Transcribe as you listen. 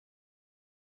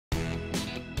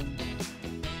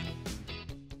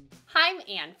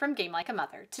Anne from Game Like a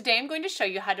Mother. Today I'm going to show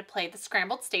you how to play the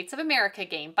Scrambled States of America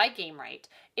game by GameRight.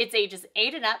 It's ages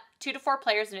 8 and up, 2 to 4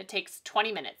 players, and it takes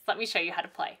 20 minutes. Let me show you how to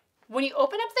play. When you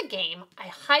open up the game, I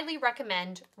highly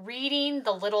recommend reading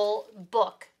the little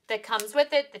book that comes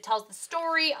with it that tells the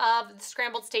story of the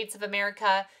Scrambled States of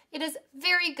America. It is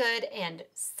very good and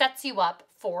sets you up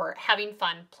for having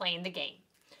fun playing the game.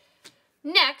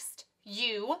 Next,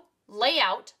 you lay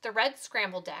out the red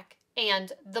Scramble deck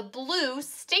and the blue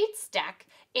States deck,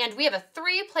 and we have a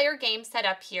 3-player game set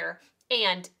up here,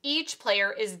 and each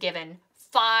player is given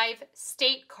 5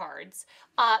 state cards.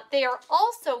 They are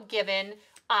also given,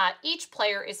 each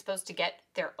player is supposed to get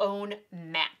their own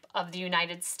map of the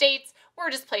United States.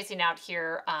 We're just placing out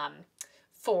here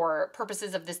for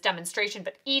purposes of this demonstration,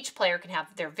 but each player can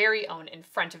have their very own in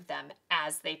front of them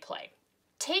as they play.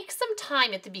 Take some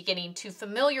time at the beginning to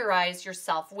familiarize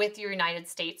yourself with your United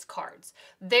States cards.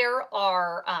 There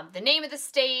are the name of the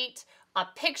state, a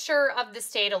picture of the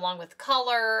state along with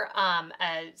color,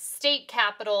 a state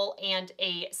capital, and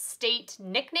a state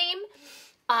nickname.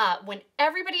 When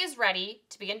everybody is ready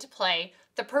to begin to play,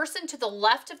 the person to the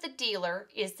left of the dealer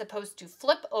is supposed to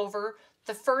flip over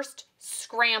the first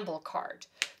scramble card.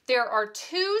 There are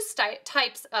 2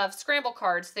 types of scramble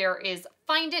cards. There is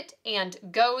Find It and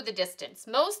Go the Distance.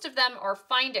 Most of them are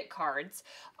Find It cards.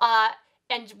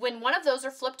 And when one of those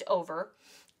are flipped over,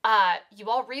 you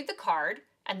all read the card,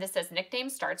 and this says nickname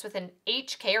starts with an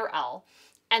H, K, or L.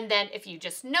 And then if you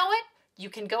just know it, you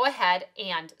can go ahead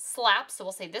and slap. So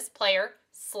we'll say this player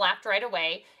slapped right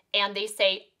away, and they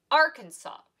say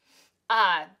Arkansas.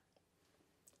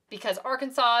 Because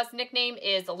Arkansas's nickname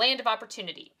is the land of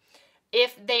opportunity.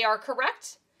 If they are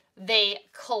correct, they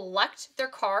collect their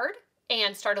card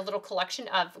and start a little collection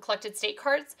of collected state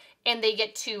cards, and they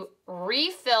get to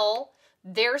refill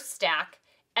their stack,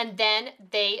 and then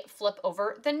they flip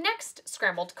over the next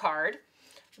scrambled card,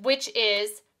 which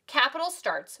is capital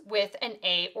starts with an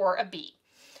A or a B.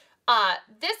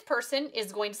 This person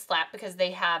is going to slap because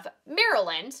they have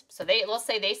Maryland, so let's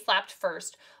say they slapped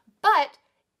first, but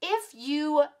if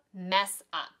you mess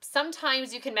up,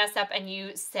 sometimes you can mess up and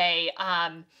you say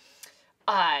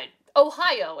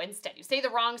Ohio instead. You say the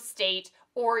wrong state,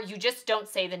 or you just don't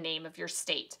say the name of your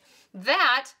state.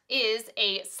 That is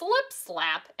a slip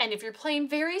slap, and if you're playing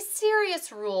very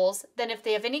serious rules, then if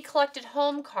they have any collected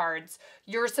home cards,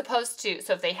 you're supposed to,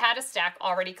 so if they had a stack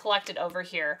already collected over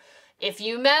here, if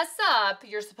you mess up,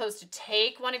 you're supposed to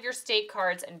take one of your state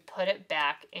cards and put it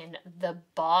back in the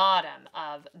bottom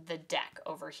of the deck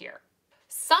over here.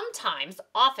 Sometimes,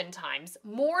 oftentimes,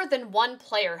 more than one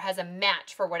player has a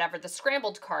match for whatever the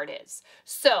scrambled card is.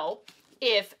 So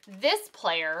if this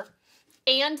player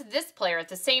and this player at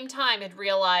the same time had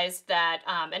realized that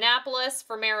Annapolis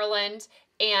for Maryland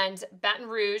and Baton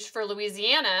Rouge for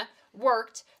Louisiana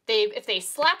worked, if they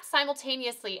slapped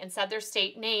simultaneously and said their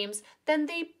state names, then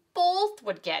they both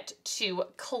would get to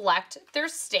collect their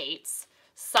states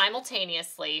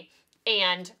simultaneously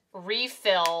and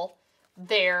refill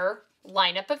their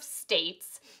lineup of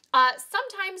states.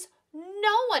 Sometimes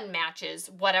no one matches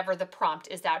whatever the prompt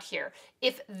is out here.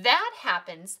 If that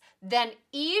happens, then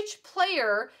each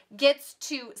player gets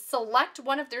to select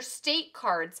one of their state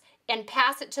cards and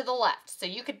pass it to the left. So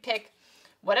you could pick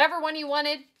whatever one you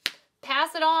wanted,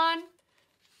 pass it on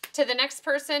to the next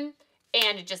person,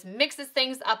 and it just mixes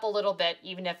things up a little bit,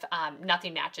 even if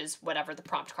nothing matches whatever the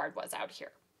prompt card was out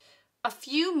here. A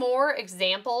few more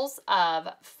examples of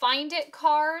Find It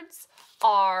cards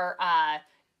are,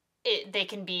 they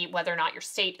can be whether or not your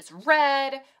state is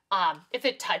red. If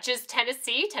it touches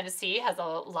Tennessee, Tennessee has a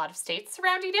lot of states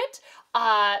surrounding it.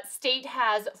 State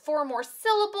has 4 or more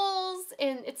syllables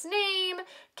in its name.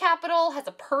 Capital has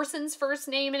a person's first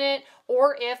name in it.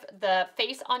 Or if the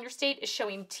face on your state is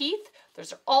showing teeth,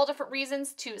 those are all different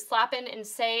reasons to slap in and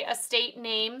say a state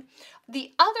name.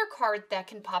 The other card that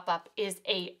can pop up is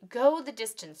a Go the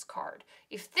Distance card.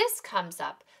 If this comes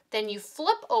up, then you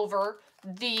flip over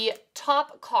the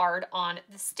top card on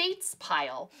the states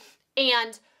pile,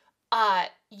 and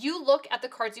you look at the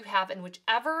cards you have, and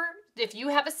if you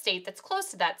have a state that's close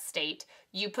to that state,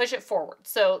 you push it forward.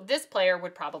 So this player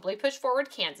would probably push forward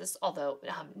Kansas, although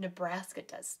Nebraska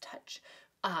does touch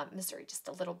Missouri just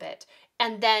a little bit.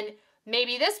 And then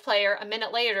maybe this player, a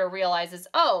minute later, realizes,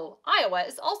 oh, Iowa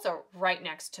is also right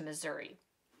next to Missouri.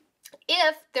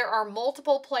 If there are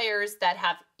multiple players that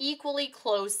have equally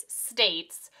close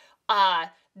states,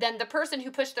 then the person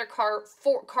who pushed their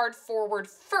card forward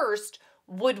first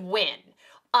would win.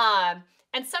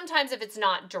 And sometimes if it's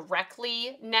not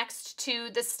directly next to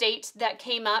the state that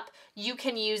came up, you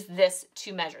can use this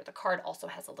to measure. The card also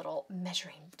has a little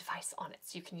measuring device on it,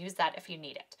 so you can use that if you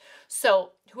need it.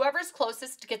 So whoever's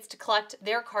closest gets to collect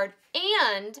their card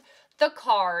and the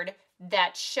card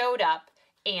that showed up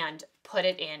and put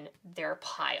it in their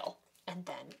pile and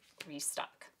then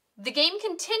restock. The game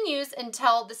continues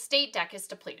until the state deck is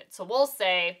depleted. So we'll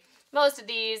say most of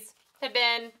these have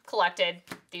been collected.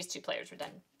 These two players were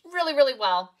done really, really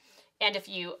well. And if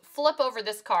you flip over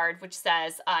this card, which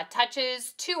says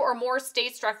touches 2 or more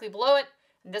states directly below it,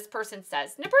 and this person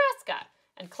says Nebraska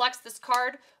and collects this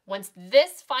card, once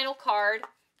this final card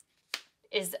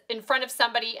is in front of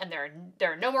somebody and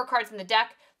there are no more cards in the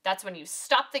deck, that's when you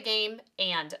stop the game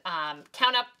and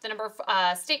count up the number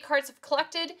of state cards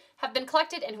have been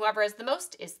collected, and whoever has the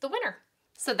most is the winner.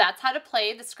 So that's how to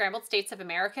play the Scrambled States of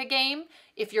America game.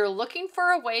 If you're looking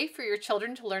for a way for your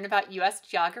children to learn about U.S.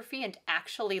 geography and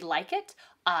actually like it,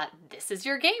 this is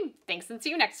your game. Thanks, and see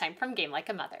you next time from Game Like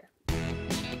a Mother.